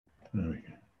There we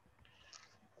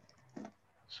go.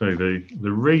 So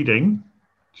the reading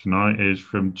tonight is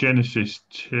from Genesis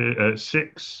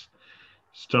 6,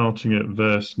 starting at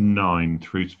verse 9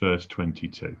 through to verse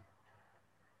 22.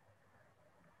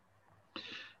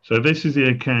 So this is the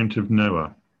account of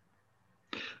Noah.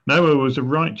 Noah was a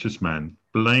righteous man,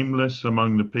 blameless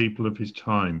among the people of his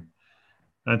time,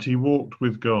 and he walked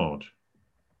with God.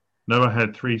 Noah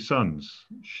had 3 sons,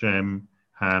 Shem,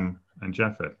 Ham, and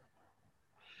Japheth.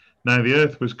 Now the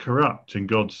earth was corrupt in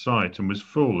God's sight and was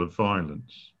full of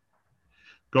violence.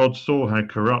 God saw how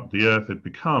corrupt the earth had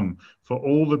become, for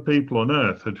all the people on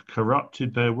earth had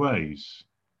corrupted their ways.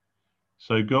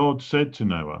 So God said to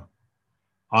Noah,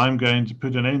 I am going to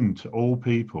put an end to all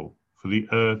people, for the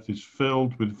earth is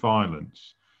filled with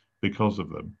violence because of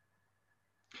them.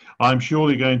 I am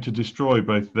surely going to destroy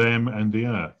both them and the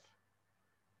earth.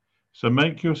 So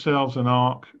make yourselves an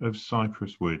ark of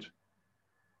cypress wood.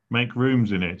 Make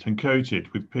rooms in it and coat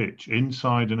it with pitch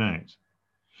inside and out.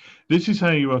 This is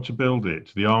how you are to build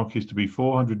it. The ark is to be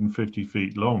 450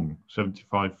 feet long,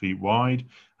 75 feet wide,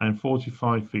 and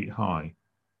 45 feet high.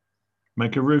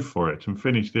 Make a roof for it and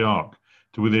finish the ark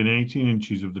to within 18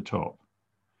 inches of the top.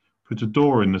 Put a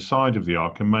door in the side of the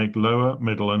ark and make lower,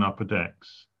 middle, and upper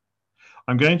decks.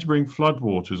 I'm going to bring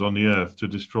floodwaters on the earth to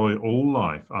destroy all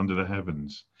life under the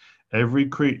heavens. Every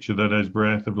creature that has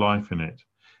breath of life in it,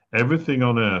 everything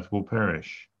on earth will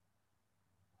perish.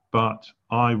 But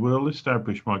I will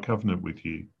establish my covenant with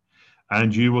you,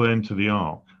 and you will enter the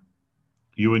ark,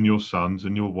 you and your sons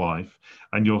and your wife,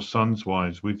 and your sons'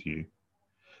 wives with you.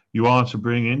 You are to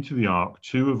bring into the ark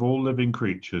 2 of all living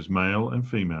creatures, male and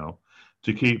female,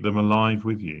 to keep them alive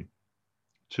with you.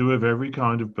 2 of every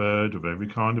kind of bird, of every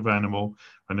kind of animal,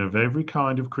 and of every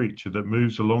kind of creature that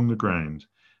moves along the ground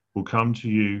will come to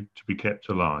you to be kept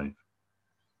alive.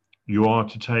 You are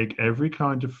to take every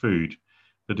kind of food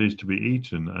that is to be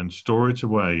eaten and store it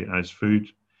away as food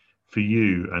for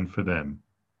you and for them.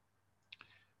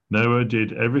 Noah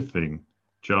did everything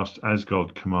just as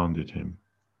God commanded him.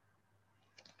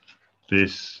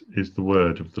 This is the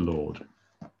word of the Lord.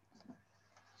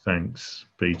 Thanks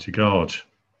be to God.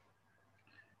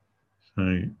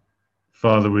 So,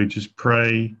 Father, we just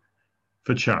pray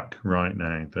for Chuck right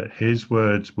now, that his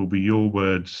words will be your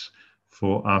words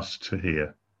for us to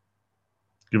hear.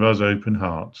 Give us open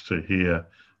hearts to hear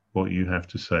what you have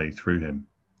to say through him.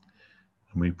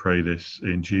 And we pray this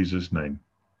in Jesus' name.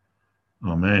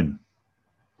 Amen.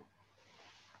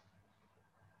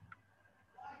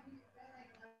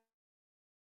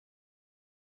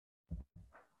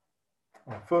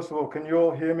 First of all, can you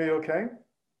all hear me okay?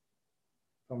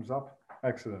 Thumbs up.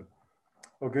 Excellent.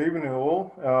 Well, good evening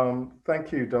all.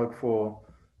 Thank you, Doug, for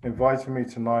inviting me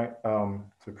tonight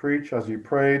to preach. As you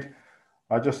prayed,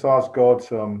 I just asked God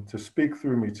to speak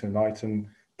through me tonight and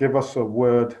give us a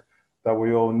word that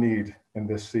we all need in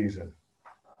this season.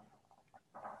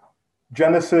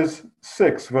 Genesis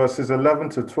 6, verses 11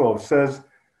 to 12 says,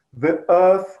 the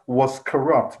earth was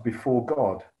corrupt before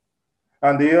God,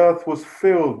 and the earth was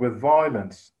filled with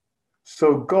violence.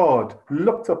 So God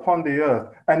looked upon the earth,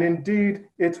 and indeed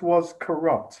it was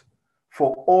corrupt,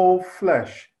 for all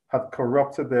flesh had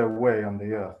corrupted their way on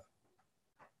the earth.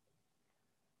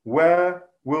 Where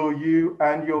will you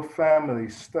and your family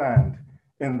stand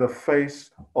in the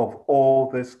face of all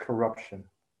this corruption?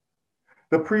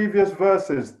 The previous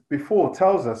verses before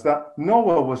tells us that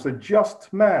Noah was a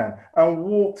just man and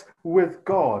walked with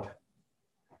God.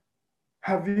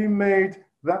 Have you made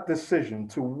that decision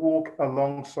to walk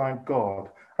alongside God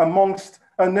amongst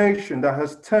a nation that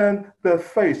has turned their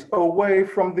face away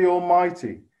from the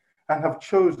Almighty and have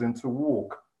chosen to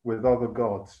walk with other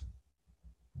gods?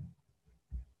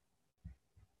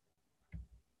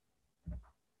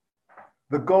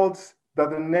 The gods that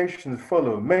the nations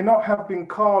follow may not have been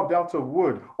carved out of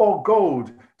wood or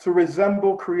gold to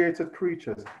resemble created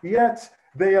creatures, yet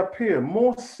they appear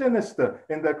more sinister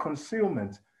in their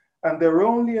concealment, and their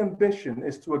only ambition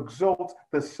is to exalt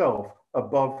the self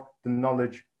above the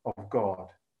knowledge of God.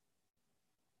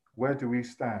 Where do we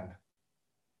stand?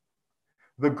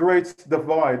 The great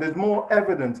divide is more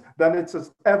evident than it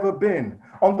has ever been.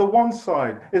 On the one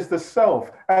side is the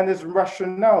self and its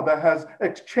rationale that has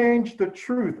exchanged the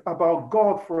truth about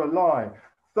God for a lie.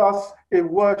 Thus, it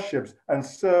worships and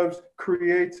serves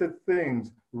created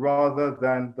things rather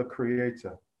than the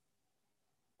Creator.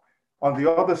 On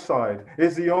the other side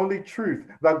is the only truth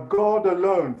that God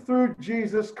alone, through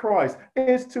Jesus Christ,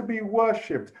 is to be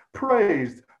worshipped,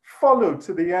 praised, followed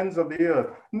to the ends of the earth,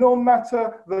 no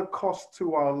matter the cost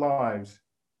to our lives.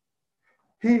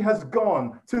 He has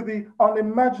gone to the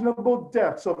unimaginable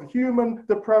depths of human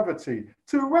depravity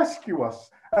to rescue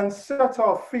us and set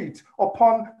our feet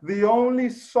upon the only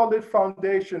solid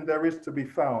foundation there is to be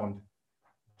found,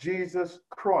 Jesus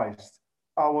Christ,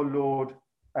 our Lord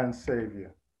and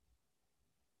Savior.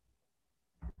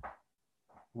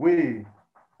 We,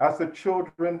 as the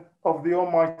children of the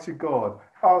Almighty God,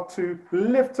 are to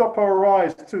lift up our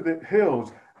eyes to the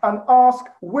hills and ask,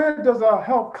 where does our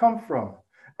help come from?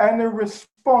 And in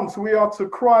response, we are to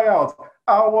cry out,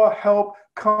 our help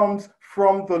comes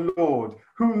from the Lord,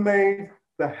 who made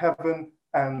the heaven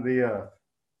and the earth.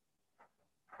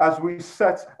 As we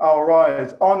set our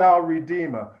eyes on our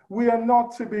Redeemer, we are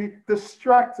not to be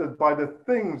distracted by the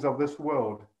things of this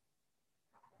world.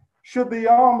 Should the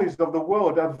armies of the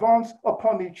world advance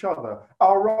upon each other,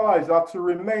 our eyes are to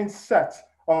remain set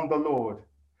on the Lord.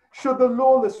 Should the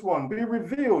lawless one be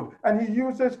revealed and he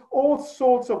uses all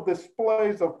sorts of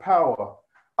displays of power,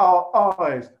 our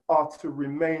eyes are to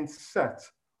remain set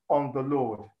on the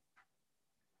Lord.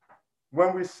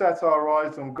 When we set our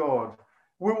eyes on God,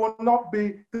 we will not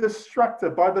be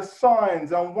distracted by the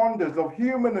signs and wonders of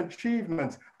human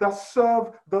achievements that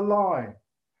serve the lie.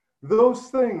 Those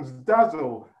things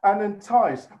dazzle and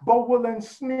entice, but will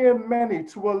ensnare many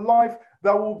to a life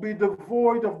that will be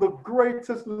devoid of the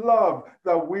greatest love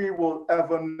that we will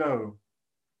ever know.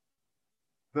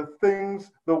 The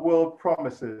things the world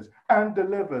promises and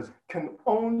delivers can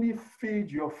only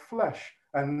feed your flesh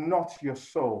and not your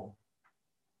soul.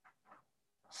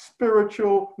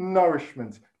 Spiritual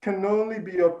nourishment can only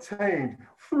be obtained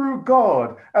through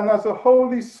God and as the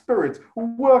Holy Spirit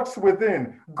works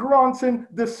within, granting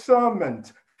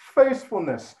discernment,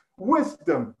 faithfulness,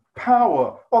 wisdom,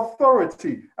 power,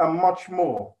 authority, and much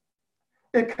more.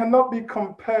 It cannot be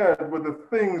compared with the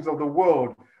things of the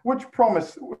world, which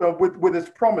promise with its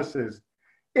promises.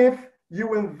 If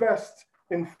you invest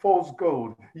in false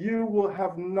gold, you will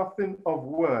have nothing of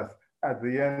worth at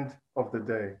the end of the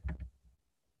day.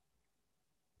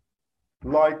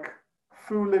 Like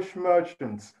foolish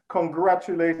merchants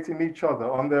congratulating each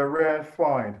other on their rare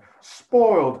find,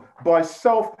 spoiled by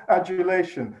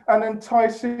self-adulation and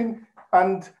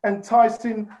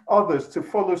enticing others to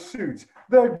follow suit,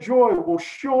 their joy will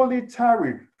surely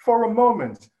tarry for a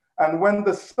moment. And when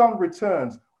the sun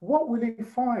returns, what will he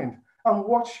find? And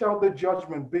what shall the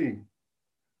judgment be?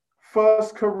 1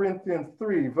 Corinthians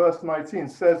 3 verse 19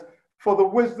 says, for the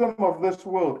wisdom of this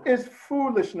world is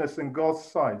foolishness in God's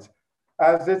sight.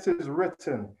 As it is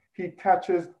written, he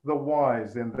catches the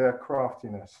wise in their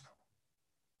craftiness.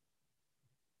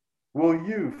 Will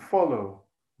you follow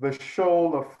the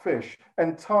shoal of fish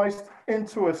enticed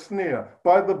into a snare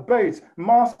by the bait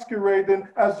masquerading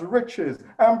as riches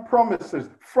and promises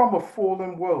from a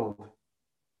fallen world?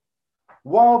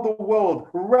 While the world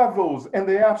revels in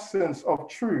the absence of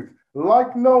truth,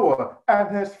 like Noah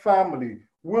and his family,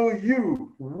 will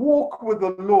you walk with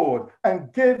the Lord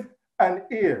and give an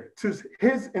ear to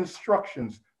his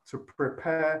instructions to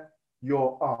prepare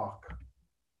your ark?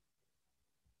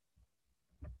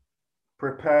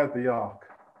 Prepare the ark.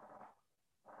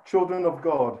 Children of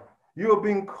God, you are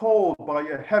being called by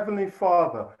your heavenly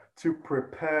Father to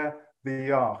prepare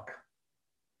the ark.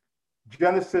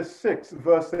 Genesis 6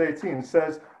 verse 18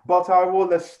 says, but I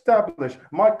will establish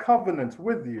my covenant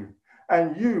with you,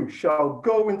 and you shall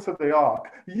go into the ark,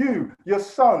 you, your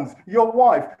sons, your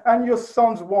wife, and your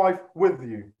son's wife with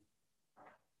you.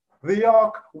 The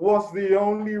ark was the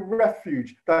only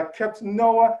refuge that kept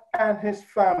Noah and his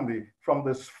family from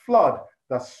this flood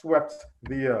that swept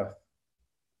the earth.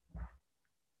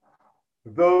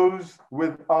 Those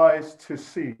with eyes to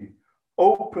see,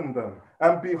 open them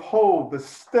and behold the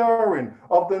stirring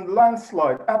of the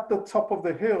landslide at the top of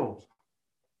the hills.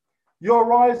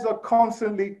 Your eyes are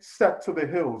constantly set to the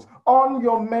hills, on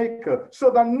your Maker,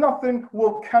 so that nothing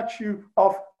will catch you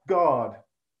off guard.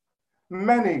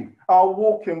 Many are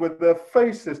walking with their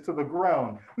faces to the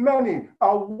ground. Many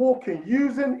are walking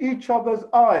using each other's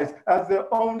eyes as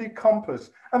their only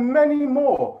compass. And many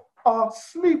more are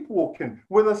sleepwalking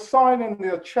with a sign in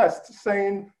their chest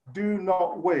saying, do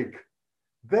not wake.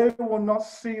 They will not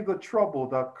see the trouble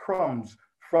that comes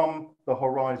from the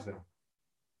horizon.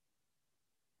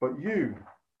 But you,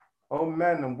 O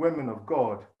men and women of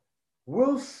God,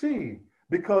 will see,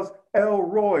 because El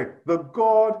Roi, the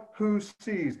God who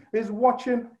sees, is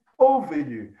watching over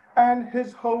you, and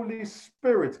his Holy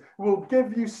Spirit will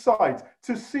give you sight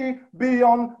to see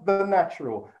beyond the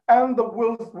natural and the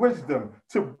wisdom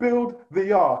to build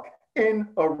the ark in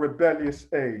a rebellious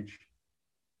age.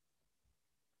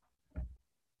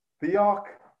 The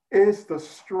ark is the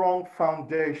strong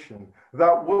foundation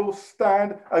that will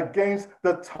stand against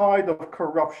the tide of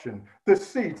corruption,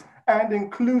 deceit, and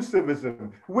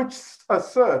inclusivism, which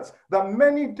asserts that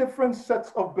many different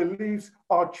sets of beliefs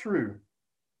are true.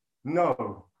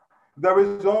 No, there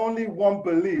is only one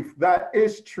belief that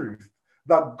is truth,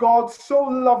 that God so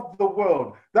loved the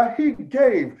world that he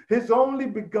gave his only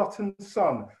begotten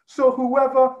Son, so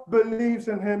whoever believes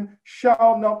in him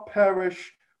shall not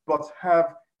perish, but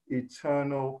have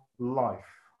eternal life.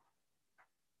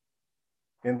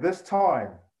 In this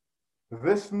time,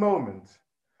 this moment,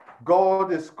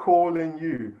 God is calling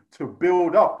you to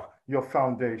build up your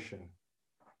foundation.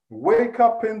 Wake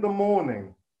up in the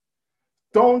morning.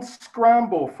 Don't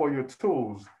scramble for your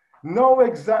tools. Know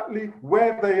exactly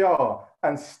where they are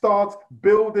and start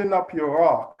building up your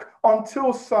ark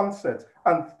until sunset,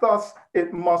 and thus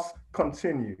it must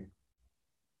continue.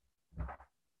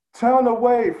 Turn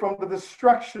away from the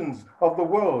distractions of the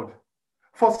world,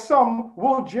 for some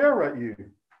will jeer at you,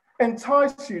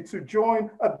 entice you to join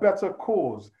a better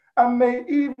cause, and may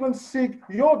even seek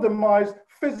your demise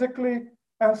physically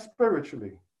and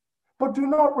spiritually. But do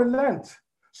not relent,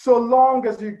 so long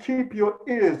as you keep your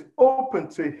ears open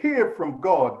to hear from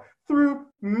God through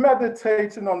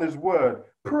meditating on his word,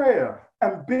 prayer,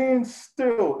 and being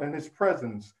still in his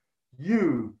presence.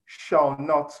 You shall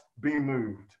not be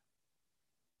moved.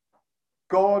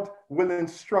 God will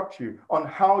instruct you on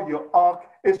how your ark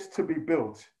is to be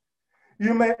built.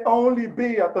 You may only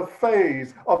be at the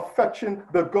phase of fetching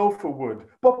the gopher wood,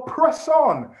 but press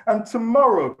on, and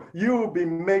tomorrow you will be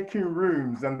making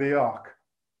rooms in the ark.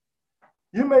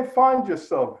 You may find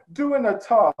yourself doing a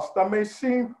task that may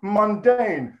seem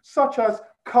mundane, such as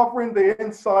covering the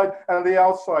inside and the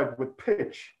outside with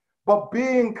pitch. But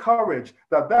be encouraged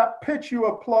that that pitch you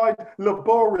applied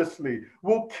laboriously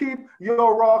will keep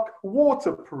your ark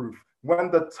waterproof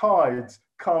when the tides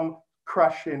come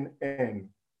crashing in.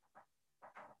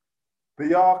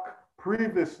 The ark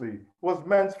previously was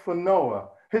meant for Noah,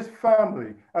 his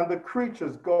family, and the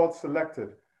creatures God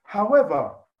selected.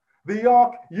 However, the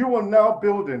ark you are now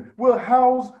building will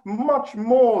house much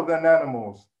more than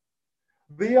animals.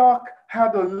 The ark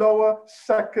had a lower,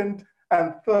 second,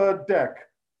 and third deck.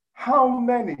 How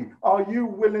many are you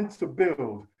willing to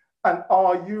build, and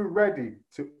are you ready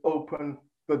to open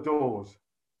the doors?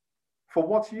 For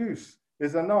what use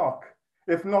is an ark,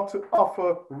 if not to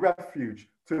offer refuge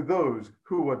to those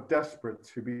who are desperate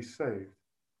to be saved?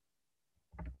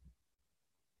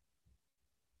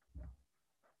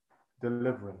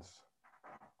 Deliverance.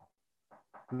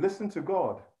 Listen to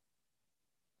God.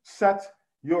 Set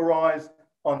your eyes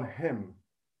on him.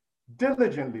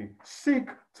 Diligently seek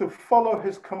to follow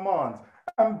his commands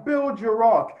and build your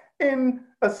ark in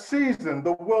a season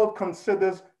the world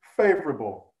considers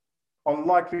favorable,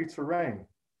 unlikely to rain.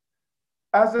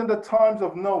 As in the times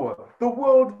of Noah, the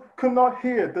world could not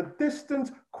hear the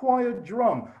distant, quiet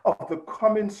drum of the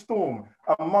coming storm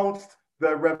amongst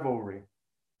their revelry.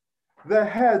 Their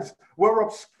heads were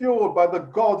obscured by the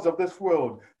gods of this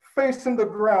world, facing the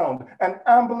ground and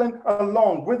ambling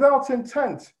along without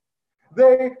intent.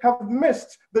 They have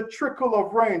missed the trickle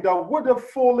of rain that would have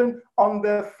fallen on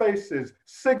their faces,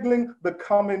 signaling the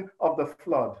coming of the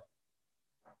flood.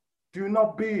 Do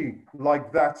not be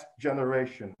like that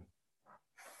generation.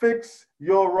 Fix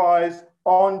your eyes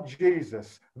on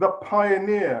Jesus, the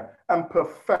pioneer and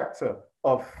perfecter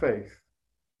of faith.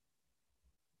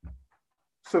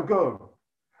 So go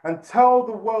and tell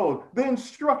the world the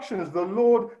instructions the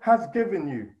Lord has given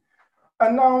you.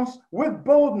 Announce with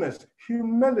boldness,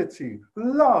 humility,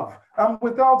 love, and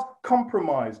without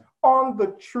compromise on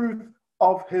the truth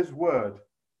of his word.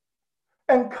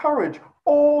 Encourage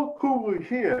all who will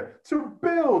hear to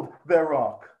build their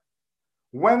ark.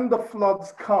 When the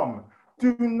floods come,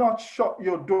 do not shut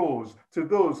your doors to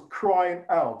those crying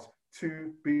out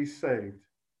to be saved.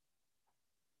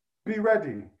 Be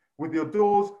ready with your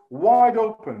doors wide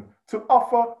open to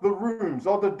offer the rooms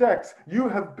or the decks you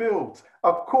have built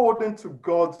according to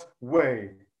God's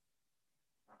way.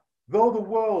 Though the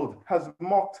world has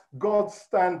mocked God's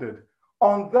standard,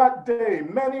 on that day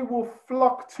many will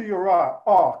flock to your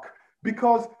ark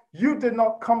because you did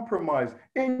not compromise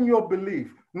in your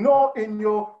belief, nor in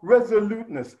your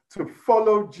resoluteness to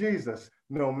follow Jesus,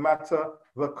 no matter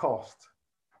the cost.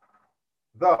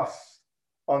 Thus,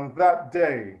 on that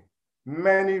day,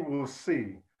 many will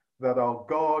see that our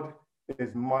God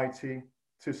is mighty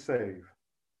to save.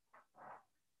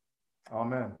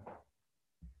 Amen.